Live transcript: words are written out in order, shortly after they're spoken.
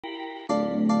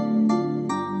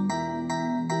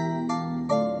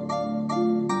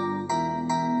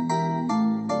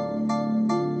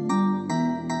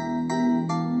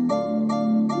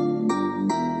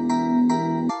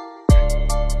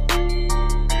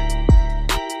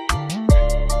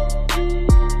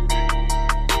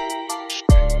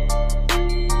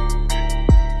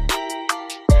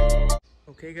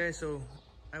guys, so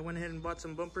I went ahead and bought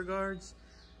some bumper guards.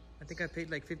 I think I paid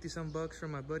like 50 some bucks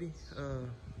from my buddy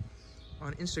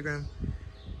on Instagram.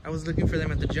 I was looking for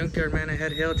them at the junkyard, man. I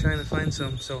had hell trying to find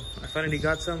some, so I finally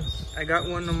got some. I got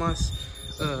one nomás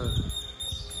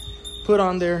put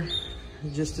on there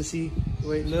just to see the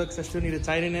way it looks. I still need to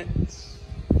tighten it.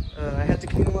 I had to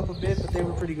clean them up a bit, but they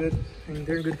were pretty good and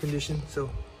they're in good condition, so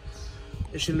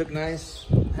it should look nice.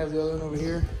 Have the other one over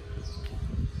here.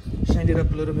 Shined it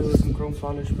up a little bit with some chrome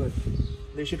polish, but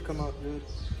they should come out good.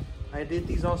 I did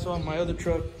these also on my other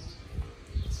truck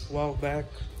a while back.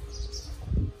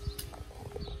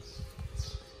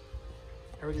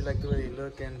 I really like the way they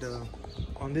look, and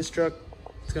on this truck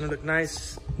it's gonna look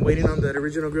nice. I'm waiting on that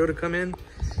original grill to come in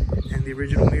and the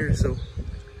original mirror, so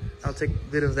I'll take a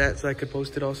bit of that so I could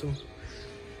post it also.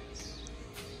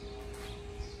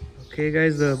 Okay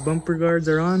guys, the bumper guards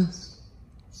are on.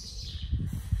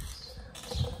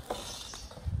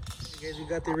 You guys, we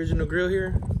got the original grill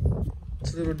here.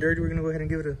 It's a little dirty. We're gonna go ahead and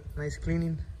give it a nice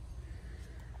cleaning.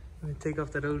 I'm gonna take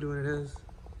off that ugly one it has.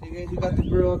 Hey guys, we got the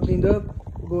grill all cleaned up.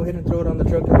 We'll go ahead and throw it on the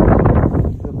truck.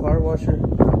 The power washer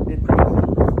did pretty good.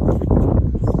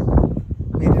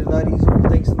 Made it a lot easier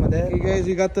thanks to my dad. Hey guys,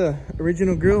 we got the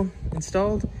original grill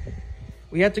installed.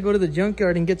 We had to go to the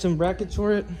junkyard and get some brackets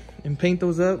for it and paint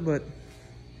those up, but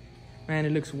man,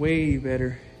 it looks way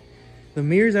better. The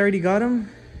mirrors, I already got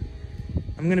them.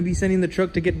 I'm gonna be sending the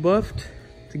truck to get buffed,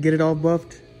 to get it all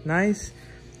buffed nice,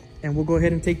 and we'll go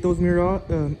ahead and take those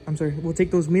we'll take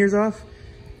those mirrors off,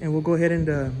 and we'll go ahead and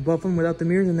buff them without the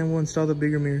mirrors, and then we'll install the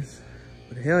bigger mirrors.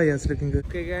 But hell yeah, it's looking good.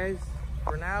 Okay guys,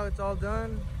 for now it's all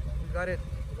done. We got it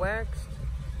waxed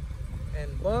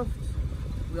and buffed.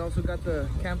 We also got the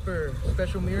camper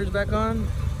special mirrors back on.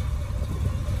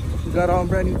 We got all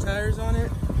brand new tires on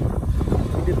it.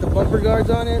 We did the bumper guards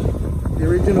on it, the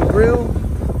original grill.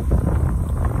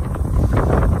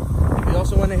 We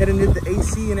also went ahead and did the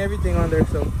AC and everything on there,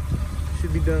 so it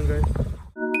should be done, guys.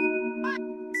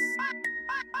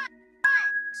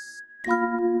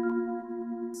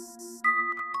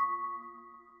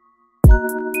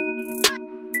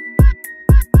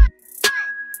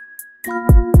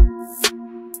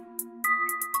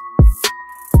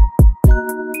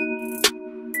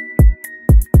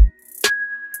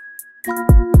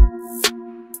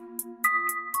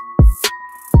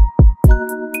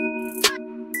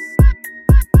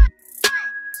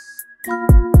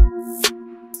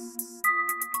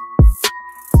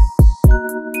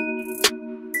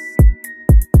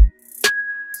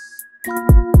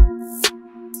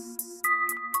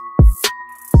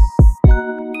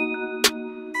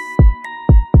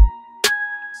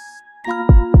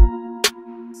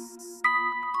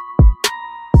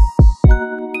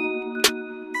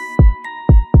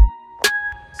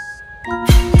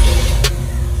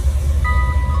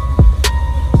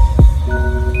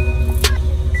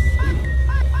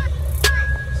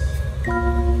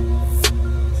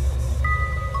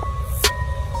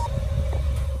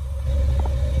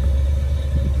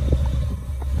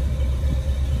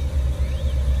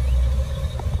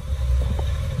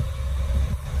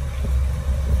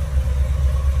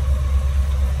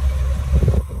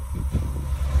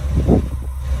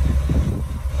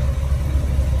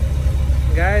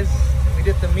 Guys, we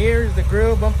did the mirrors, the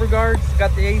grill, bumper guards,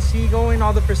 got the AC going,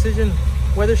 all the precision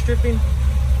weather stripping.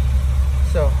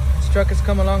 So this truck has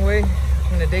come a long way. I'm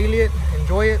gonna daily it,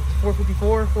 enjoy it.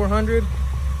 454, 400,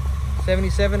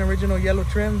 77 original yellow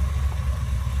trim.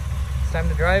 It's time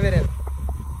to drive it and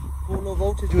go low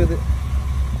voltage with it.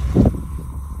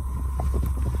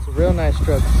 It's a real nice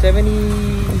truck.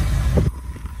 70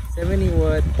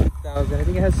 what thousand? I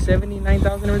think it has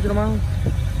 79,000 original miles.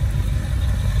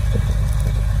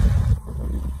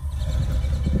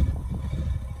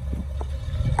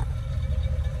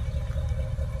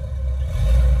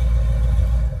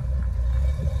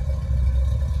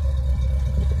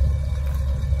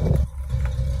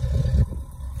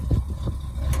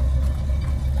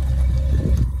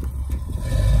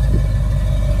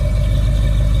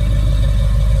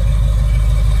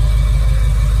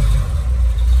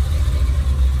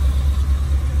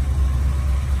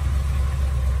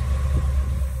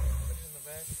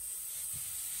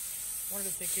 Wanted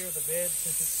to take care of the bed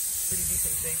since it's pretty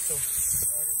decent shape, so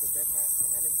I ordered the bed mat from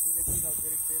LMC. Let's see how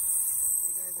good it fits.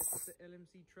 Okay guys, I put the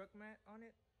LMC truck mat on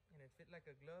it and it fit like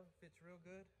a glove, fits real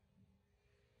good.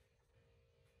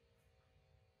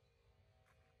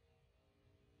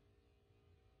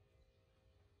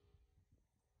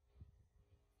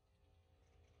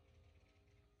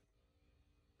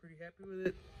 Pretty happy with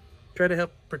it. Try to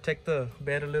help protect the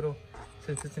bed a little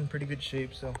since it's in pretty good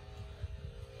shape, so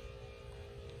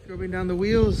Scrubbing down the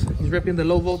wheels. He's repping the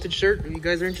low voltage shirt. If you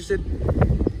guys are interested,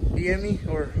 DM me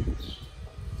or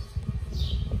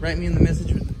write me in the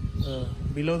message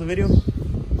below the video.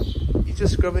 He's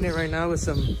just scrubbing it right now with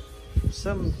some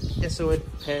SOS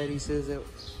pad. He says that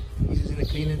he's using to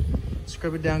clean it,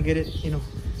 scrub it down, get it, you know,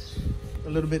 a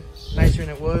little bit nicer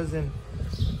than it was, and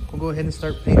we'll go ahead and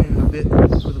start painting in a bit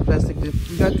with the plastic dip.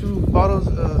 We got 2 bottles,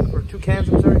 or 2 cans,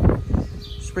 I'm sorry,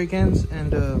 spray cans,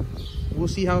 and we'll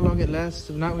see how long it lasts.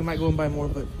 If not, we might go and buy more,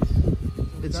 but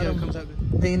let's see how it comes out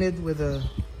good. Painted with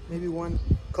maybe 1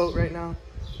 coat right now.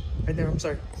 Right there, I'm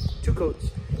sorry, 2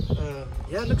 coats.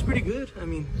 Yeah, it looks pretty good. I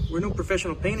mean, we're no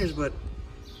professional painters, but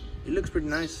it looks pretty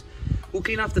nice. We'll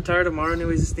clean off the tire tomorrow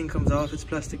anyways. This thing comes off. It's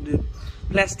plastic dip,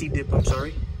 I'm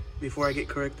sorry, before I get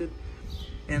corrected.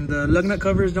 And the lug nut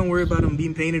covers, don't worry about them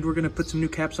being painted. We're gonna put some new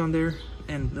caps on there,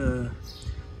 and the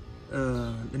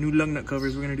new lug nut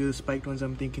covers, we're gonna do the spiked ones,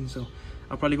 I'm thinking. So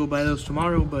I'll probably go buy those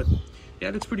tomorrow, but yeah,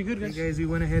 it looks pretty good, guys. Hey guys, we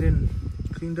went ahead and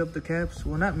cleaned up the caps.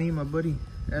 Well, not me, my buddy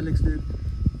Alex did.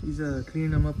 He's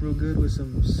cleaning them up real good with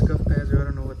some scuff pads, or I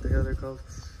don't know what the hell they're called.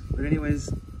 But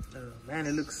anyways, man,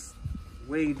 it looks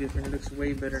way different. It looks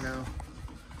way better now.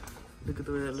 Look at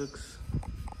the way that looks.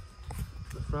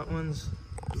 The front ones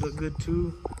look good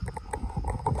too.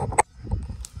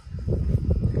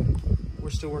 We're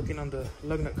still working on the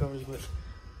lug nut covers, but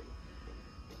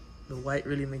the white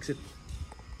really makes it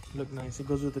look nice. It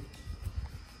goes with the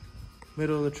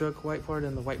middle of the truck, white part,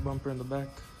 and the white bumper in the back.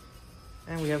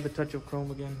 And we have the touch of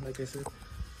chrome again, like I said.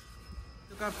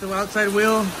 Took off the outside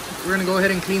wheel. We're gonna go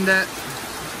ahead and clean that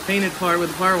painted part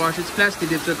with the power wash. It's plastic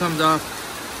dip, so it comes off.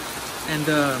 And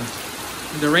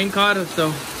the rain caught us,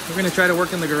 so we're gonna try to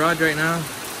work in the garage right now.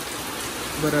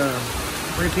 But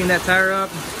we're gonna clean that tire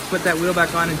up, put that wheel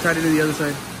back on, and try to do the other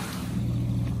side.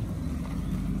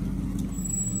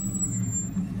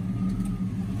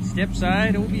 Step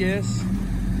side OBS.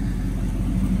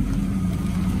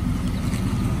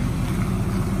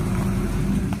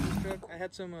 I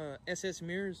had some SS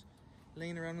mirrors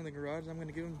laying around in the garage. I'm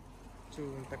gonna give them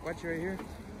to Taquachi right here.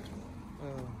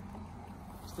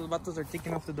 Estos vatos are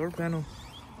taking off the door panel.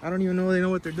 I don't even know they know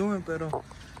what they're doing, pero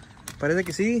parece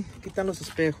que sí. Quitan los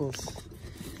espejos.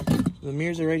 The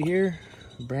mirrors are right here,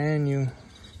 brand new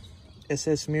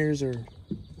SS mirrors, or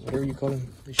whatever you call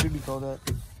them. They should be called that.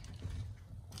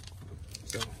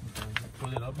 So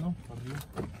pull it up now. Got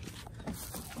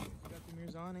the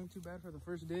mirrors on. Ain't too bad for the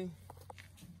first day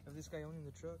of this guy owning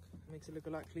the truck. Makes it look a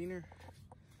lot cleaner.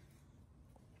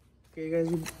 Okay guys,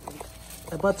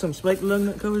 I bought some spiked lug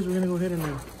nut covers. We're gonna go ahead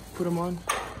and put them on.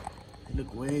 They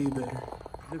look way better.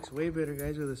 It looks way better,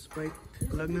 guys, with the spiked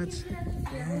lug nuts.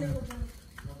 Damn.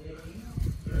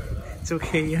 It's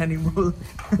okay, animal.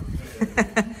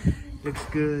 Looks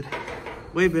good.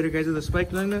 Way better, guys, with the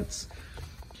spiked lug nuts.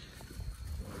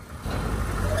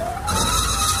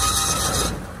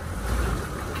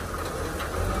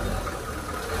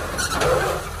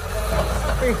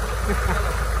 Hey.